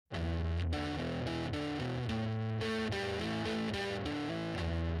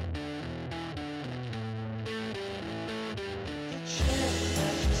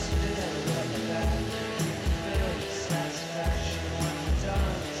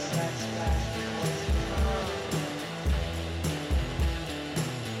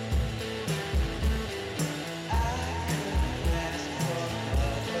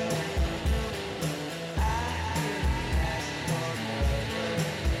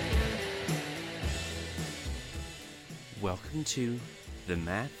Welcome to The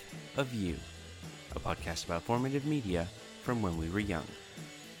Math of You, a podcast about formative media from when we were young.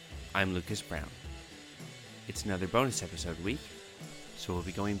 I'm Lucas Brown. It's another bonus episode week, so we'll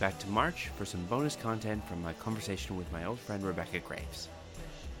be going back to March for some bonus content from my conversation with my old friend Rebecca Graves.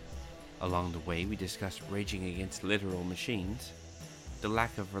 Along the way, we discuss raging against literal machines, the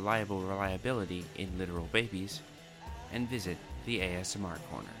lack of reliability in literal babies, and visit the ASMR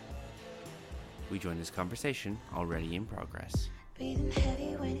Corner. We join this conversation already in progress. Breathing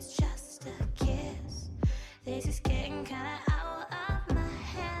heavy when it's just a kiss. This is getting kinda out of my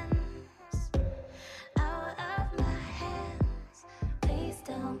hands. Out of my hands. Please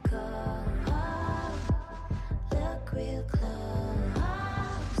don't go. Look real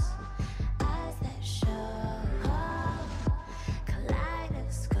close. Eyes that show.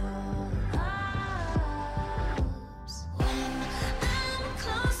 Kaleidoscopes. When I'm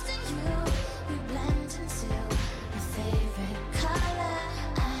close to you, we blend into your favorite color.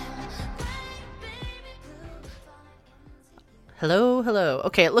 I'm bright baby blue. Hello.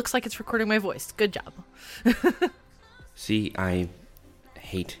 Okay, it looks like it's recording my voice. Good job. See, I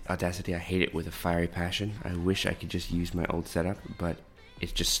hate Audacity. I hate it with a fiery passion. I wish I could just use my old setup, but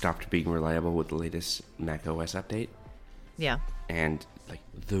it just stopped being reliable with the latest Mac OS update. Yeah. And like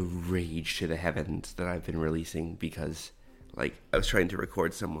the rage to the heavens that I've been releasing because like I was trying to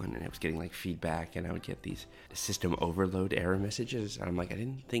record someone and I was getting like feedback and I would get these system overload error messages and I'm like, I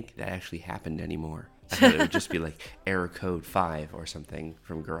didn't think that actually happened anymore. I thought it would just be like error code 5 or something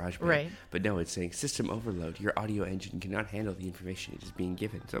from GarageBand. Right. But no, it's saying system overload. Your audio engine cannot handle the information it is being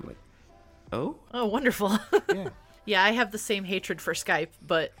given. So I'm like, oh? Oh, wonderful. Yeah. Yeah, I have the same hatred for Skype,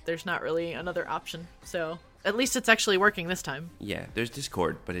 but there's not really another option. So at least it's actually working this time. Yeah, there's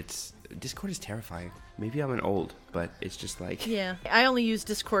Discord, but Discord is terrifying. Maybe I'm an old, but it's just like... Yeah. I only use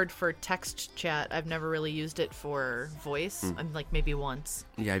Discord for text chat. I've never really used it for voice. I'm like maybe once.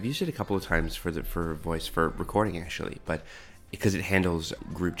 Yeah, I've used it a couple of times for voice, for recording actually, but because it handles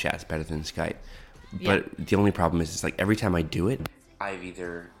group chats better than Skype. But the only problem is like every time I do it, I've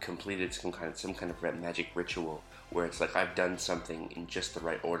either completed some kind of magic ritual where it's like I've done something in just the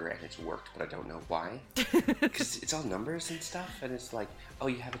right order and it's worked, but I don't know why. Because it's all numbers and stuff, and it's like, oh,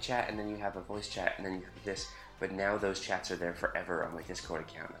 you have a chat, and then you have a voice chat, and then you have this, but now those chats are there forever on my Discord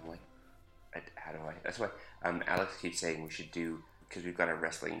account. I'm like, how do I? That's why Alex keeps saying we should do, because we've got a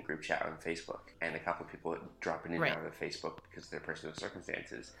wrestling group chat on Facebook, and a couple of people dropping in and out of Facebook because of their personal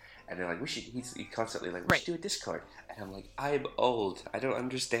circumstances, and they're like, he's constantly like, we should do a Discord, and I'm like, I'm old, I don't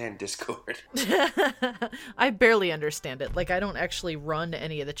understand Discord. I barely understand it. Like, I don't actually run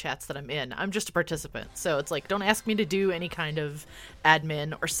any of the chats that I'm in. I'm just a participant. So it's like, don't ask me to do any kind of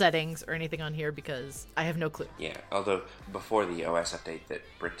admin or settings or anything on here because I have no clue. Yeah, although before the OS update that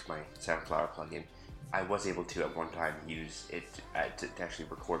bricked my Soundflower plugin, I was able to at one time use it to actually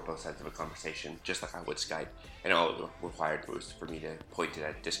record both sides of a conversation, just like I would Skype. And all it required was for me to point it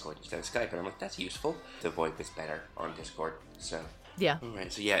at Discord instead of Skype. And I'm like, that's useful. The VoIP is better on Discord. So, yeah. All right.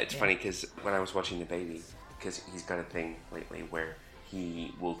 So, yeah, it's funny because when I was watching the baby, because he's got a thing lately where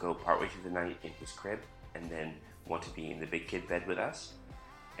he will go partway through the night in his crib and then want to be in the big kid bed with us.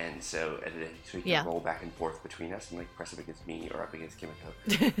 And so he can roll back and forth between us and like press up against me or up against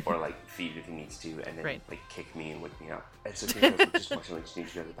Kimiko or like feed if he needs to and then like kick me and wake me up. And so Kimiko just functionally just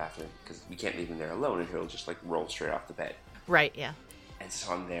needs to go to the bathroom because we can't leave him there alone and he'll just like roll straight off the bed. Right, yeah. And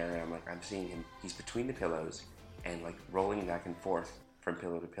so I'm there and I'm seeing him. He's between the pillows and like rolling back and forth from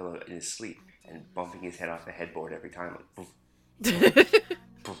pillow to pillow in his sleep and bumping his head off the headboard every time. Like, poof,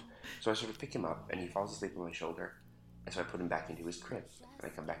 poof. So I sort of pick him up and he falls asleep on my shoulder. And so I put him back into his crib.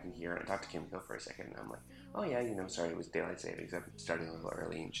 And I come back in here and I talk to Kimiko for a second. And I'm like, oh yeah, sorry, it was daylight savings. I'm starting a little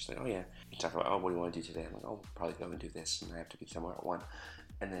early. And she's like, oh yeah. We talk about, oh, what do you want to do today? I'm like, oh, probably go and do this. And I have to be somewhere at 1.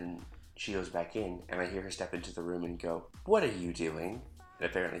 And then she goes back in and I hear her step into the room and go, what are you doing? And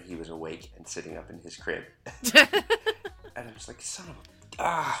apparently he was awake and sitting up in his crib. And I'm just like, son of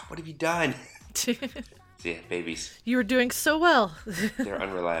what have you done? So yeah, babies. You were doing so well. They're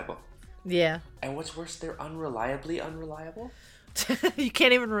unreliable. Yeah. And what's worse, they're unreliably unreliable. You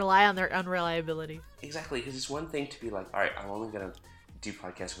can't even rely on their unreliability. Exactly, because it's one thing to be like, all right, I'm only going to do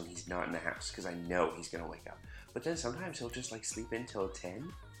podcasts when he's not in the house, because I know he's going to wake up. But then sometimes he'll just like sleep in till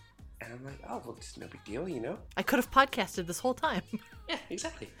 10, and I'm like, oh, well, it's no big deal, I could have podcasted this whole time. Yeah,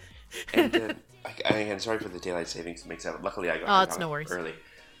 exactly. And again, sorry for the daylight savings mix up. Luckily, I got no worries. early.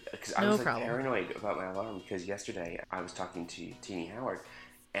 Because I was paranoid about my alarm, because yesterday I was talking to Teenie Howard,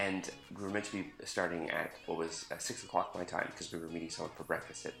 and we were meant to be starting at what was 6 o'clock my time because we were meeting someone for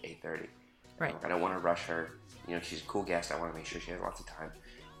breakfast at 8:30. Right. I don't want to rush her. She's a cool guest. I want to make sure she has lots of time.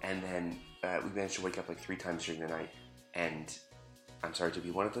 And then we managed to wake up like 3 times during the night And I'm sorry to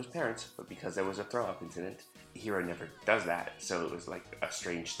be one of those parents, but because there was a throw-up incident, Hero never does that, so it was like a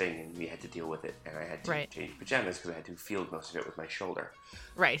strange thing, and we had to deal with it, and I had to change pajamas because I had to field most of it with my shoulder.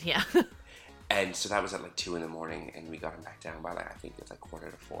 Right, yeah. And so that was at like 2 in the morning, and we got him back down by like, I think it was like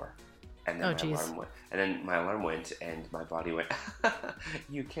 3:45. And then my alarm went, and my body went,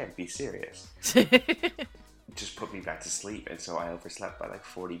 you can't be serious. Just put me back to sleep, and so I overslept by like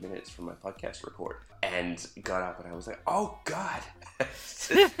 40 minutes from my podcast record, and got up, and I was like, oh god.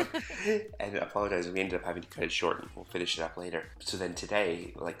 And apologized. We ended up having to cut it short, and we'll finish it up later. So then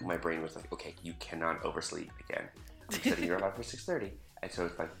today, like, my brain was like, okay, you cannot oversleep again. I'm setting your alarm for 6:30, and so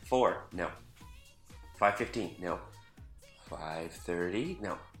it's like 4, no. 5:15, no. 5:30,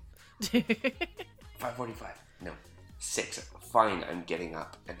 no. 5:45, no. 6, fine, I'm getting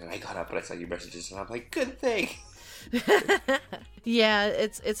up. And then I got up and I saw your messages, and I'm like, good thing. Yeah,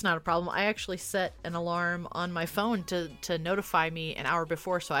 it's not a problem. I actually set an alarm on my phone to notify me an hour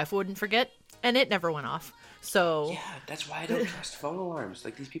before so I wouldn't forget, and it never went off. So yeah, that's why I don't trust phone alarms.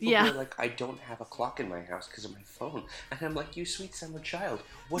 Like, these people who are like, I don't have a clock in my house because of my phone. And I'm like, you sweet summer child,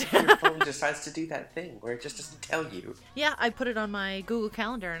 what if your phone decides to do that thing where it just doesn't tell you? Yeah, I put it on my Google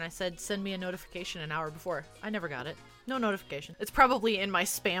Calendar and I said, send me a notification an hour before. I never got it. No notification. It's probably in my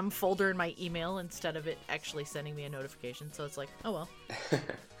spam folder in my email instead of it actually sending me a notification. So it's like, oh well.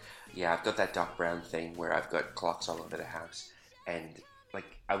 Yeah, I've got that Doc Brown thing where I've got clocks all over the house. And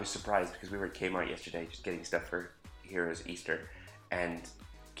like, I was surprised because we were at Kmart yesterday just getting stuff for Hero's Easter, and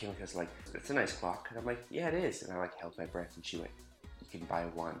Kim was like, it's a nice clock, and I'm like, yeah, it is, and I like held my breath, and she went, you can buy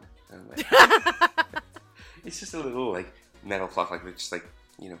one, and I'm like, it's just a little like metal clock, like just like,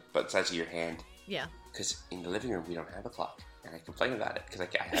 you know, about the size of your hand. Yeah. Because in the living room we don't have a clock, and I complain about it because I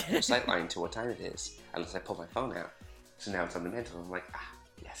have no sight line to what time it is unless I pull my phone out. So now it's on the mantle. I'm like,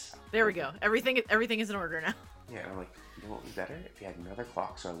 yes. There we go. Everything is in order now. Yeah, I'm like, you know what would be better? If you had another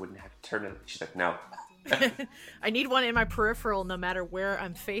clock so I wouldn't have to turn it. She's like, no. I need one in my peripheral no matter where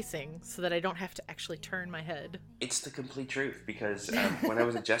I'm facing so that I don't have to actually turn my head. It's the complete truth because when I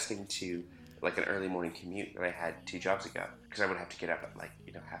was adjusting to like an early morning commute that I had 2 jobs ago, because I would have to get up at like,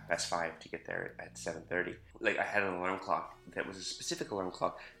 you know, 5:30 to get there at 7:30. Like, I had an alarm clock that was a specific alarm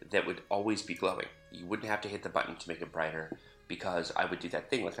clock that would always be glowing. You wouldn't have to hit the button to make it brighter, because I would do that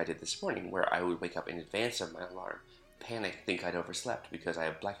thing like I did this morning where I would wake up in advance of my alarm, panic, think I'd overslept because I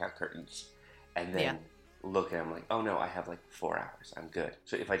have blackout curtains, and then look and I'm like, oh no, I have like 4 hours, I'm good.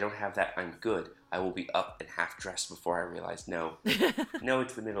 So if I don't have that, I'm good. I will be up and half dressed before I realize, no,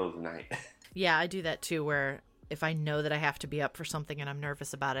 it's the middle of the night. Yeah, I do that too, where if I know that I have to be up for something and I'm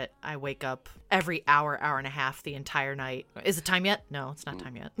nervous about it, I wake up every hour and a half the entire night. Is it time yet? No, it's not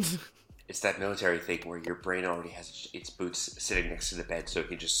time yet. It's that military thing where your brain already has its boots sitting next to the bed so it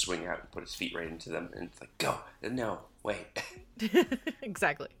can just swing out and put its feet right into them, and it's like, go, no, wait.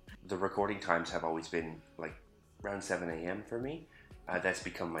 Exactly. The recording times have always been like around 7 a.m. for me. That's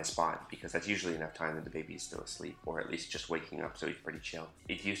become my spot because that's usually enough time that the baby is still asleep, or at least just waking up, so he's pretty chill.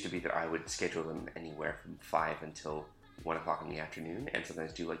 It used to be that I would schedule them anywhere from 5 until 1 o'clock in the afternoon, and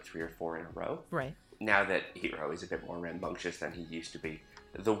sometimes do like 3 or 4 in a row. Right. Now that Hero is a bit more rambunctious than he used to be,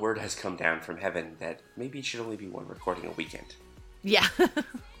 the word has come down from heaven that maybe it should only be 1 recording a weekend. Yeah.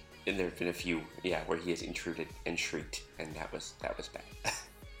 And there have been a few, where he has intruded and shrieked, and that was bad.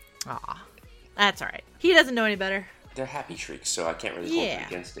 Aw, that's all right. He doesn't know any better. They're happy shrieks, so I can't really hold it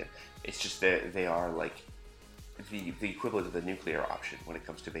against it. It's just that they are like the equivalent of the nuclear option when it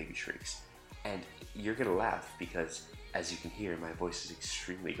comes to baby shrieks. And you're gonna laugh because, as you can hear, my voice is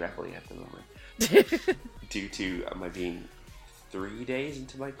extremely gravelly at the moment due to my being 3 days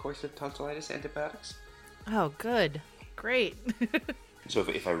into my course of tonsillitis antibiotics. Oh, good, great. So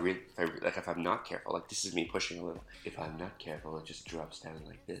if I'm not careful, like, this is me pushing a little. If I'm not careful, it just drops down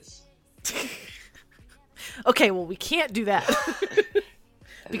like this. Okay, well, we can't do that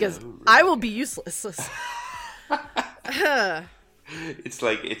because I will be useless. It's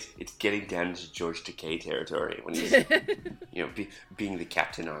like it's getting down into George Takei territory when he's being the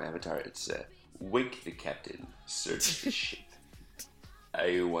captain on Avatar. It's wake the captain, search the ship.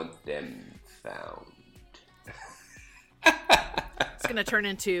 I want them found. It's gonna turn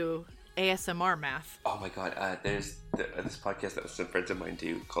into ASMR math. Oh my god, there's this podcast that some friends of mine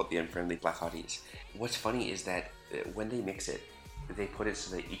do called The Unfriendly Black Hotties. What's funny is that when they mix it, they put it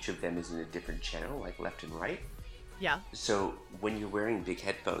so that each of them is in a different channel, like left and right. Yeah. So when you're wearing big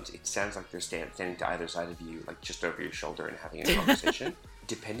headphones, it sounds like they're standing to either side of you, like just over your shoulder and having a conversation.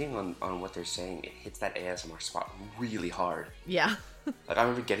 Depending on what they're saying, it hits that ASMR spot really hard. Yeah. Like, I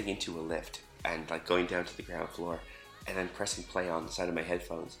remember getting into a lift and like going down to the ground floor and then pressing play on the side of my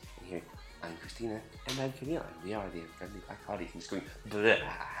hearing, I'm Christina, and I'm Camille, and we are the Unfriendly Black Hotties. And just going, blah.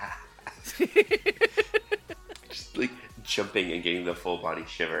 Just like jumping and getting the full body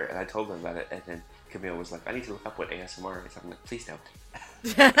shiver. And I told them about it, and then Camille was like, I need to look up what ASMR is. I'm like, please don't.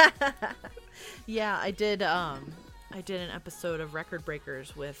 Yeah, I did an episode of Record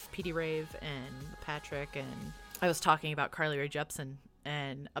Breakers with Petey Rave and Patrick, and I was talking about Carly Rae Jepsen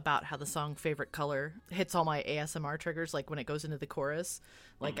and about how the song Favorite Color hits all my ASMR triggers, like when it goes into the chorus.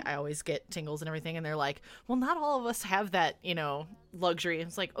 Like, I always get tingles and everything, and they're like, well, not all of us have that, luxury. And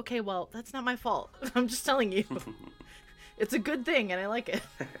it's like, okay, well, that's not my fault. I'm just telling you. It's a good thing, and I like it.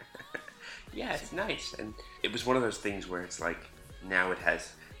 Yeah, it's nice. And it was one of those things where it's like, now it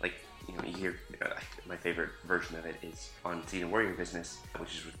has, like, you hear, my favorite version of it is on Teen and Warrior Business,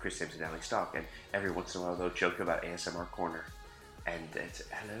 which is with Chris Sims and Alex Stock, and every once in a while they'll joke about ASMR Corner. And it's,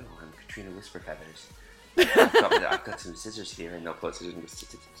 hello, I'm Katrina Whisperfeathers. I've got some scissors here, and they'll pull out scissors and go,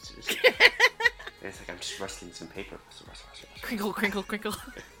 scissors. And it's like, I'm just rustling some paper. Crinkle, crinkle, crinkle.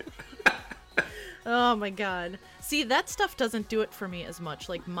 Oh my god. See, that stuff doesn't do it for me as much.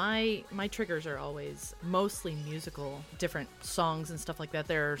 Like, my triggers are always mostly musical, different songs and stuff like that.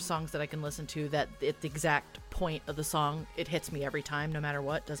 There are songs that I can listen to that at the exact point of the song, it hits me every time, no matter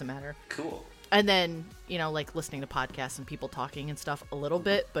what, doesn't matter. Cool. And then, like listening to podcasts and people talking and stuff a little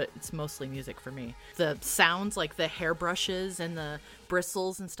bit, but it's mostly music for me. The sounds, like the hairbrushes and the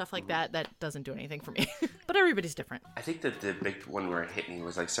bristles and stuff like that doesn't do anything for me. But everybody's different. I think that the big one where it hit me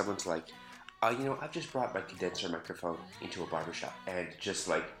was like, someone's like, I've just brought my condenser microphone into a barbershop and just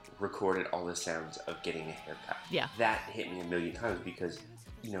like recorded all the sounds of getting a haircut. Yeah. That hit me a million times because,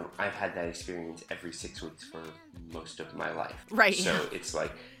 I've had that experience every 6 weeks for most of my life. Right. So it's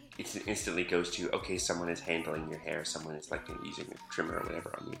like, it instantly goes to, okay, someone is handling your hair, someone is like using a trimmer or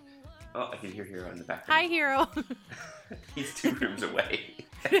whatever on you. Oh, I can hear Hero in the background. Hi, Hero. He's 2 rooms away.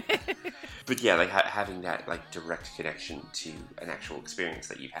 But yeah, like having that like direct connection to an actual experience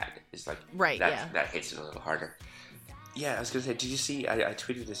that you've had is like, right, that hits it a little harder. Yeah, I was gonna say, did you see? I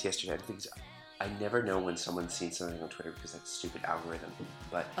tweeted this yesterday. I never know when someone's seen something on Twitter because that's a stupid algorithm.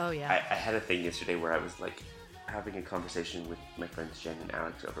 But oh yeah, I had a thing yesterday where I was like having a conversation with my friends Jen and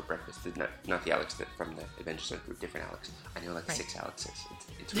Alex over breakfast. Not the Alex that from the Avengers group, different Alex. I know like 6 Alexes.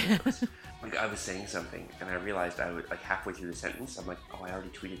 It's ridiculous. Like, I was saying something and I realized I was like halfway through the sentence. I'm like, oh, I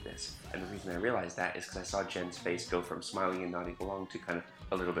already tweeted this. And the reason I realized that is because I saw Jen's face go from smiling and nodding along to kind of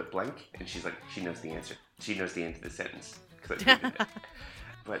a little bit blank, and she's like, she knows the answer. She knows the end of the sentence because I tweeted it.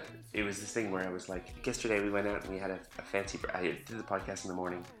 But it was this thing where I was like, yesterday we went out and we had a fancy. I did the podcast in the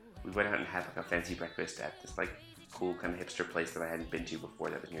morning. We went out and had like a fancy breakfast at this like cool kind of hipster place that I hadn't been to before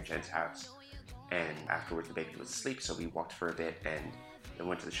that was near Jen's house. And afterwards the baby was asleep, so we walked for a bit and then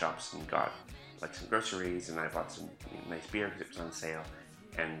went to the shops and got like some groceries, and I bought some nice beer because it was on sale.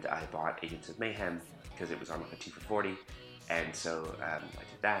 And I bought Agents of Mayhem because it was on like a 2 for $40. And so I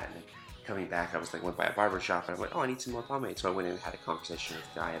did that, and then coming back I was like, went by a barber shop and I went, oh, I need some more pomade. So I went in and had a conversation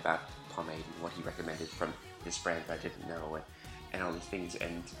with the guy about pomade and what he recommended from this brand that I didn't know, and all these things,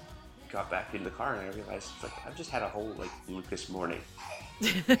 and got back in the car and I realized it's like I've just had a whole like Lucas morning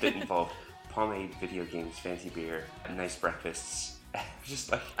that involved pomade, video games, fancy beer, nice breakfasts.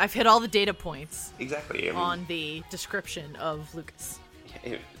 Just like I've hit all the data points exactly on the description of Lucas.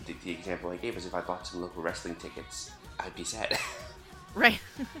 The example I gave was if I bought some local wrestling tickets, I'd be sad. Right.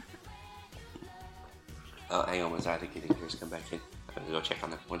 Hang on, was I getting yours come back in? I'm gonna go check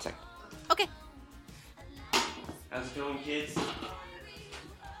on that. 1 sec. Okay. How's it going, kids?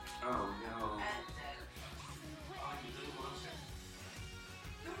 Oh no. Oh, you little monster.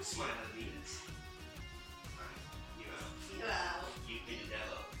 Don't smile at me. You did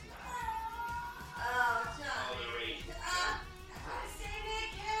devil. Oh, John. All the rage. Save it,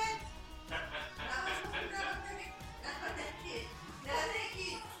 kid. No, thank you. No, thank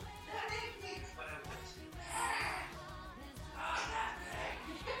you. No, thank you.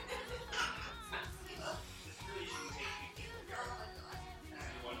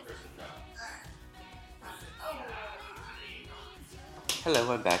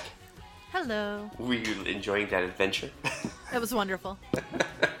 Hello, I'm back. Hello. Were you enjoying that adventure? That was wonderful.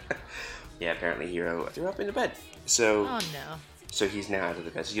 Yeah, apparently Hero threw up in the bed. So, Oh no. so he's now out of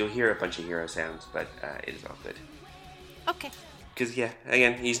the bed. So you'll hear a bunch of Hero sounds, but it is all good. Okay. Because, yeah,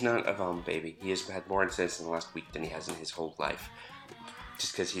 again, he's not a vom baby. He has had more incidents in the last week than he has in his whole life.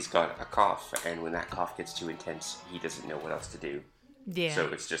 Just because he's got a cough, and when that cough gets too intense, he doesn't know what else to do. Yeah. So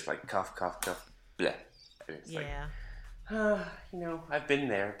it's just like cough, cough, cough, bleh. And it's Yeah. I've been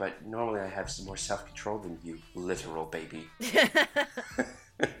there, but normally I have some more self-control than you, literal baby.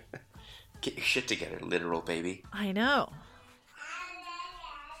 Get your shit together, literal baby. I know.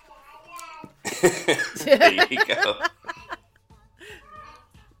 There you go.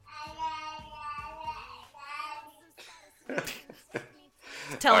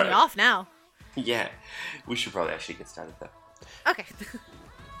 Telling All you right. off now. Yeah, we should probably actually get started though. Okay.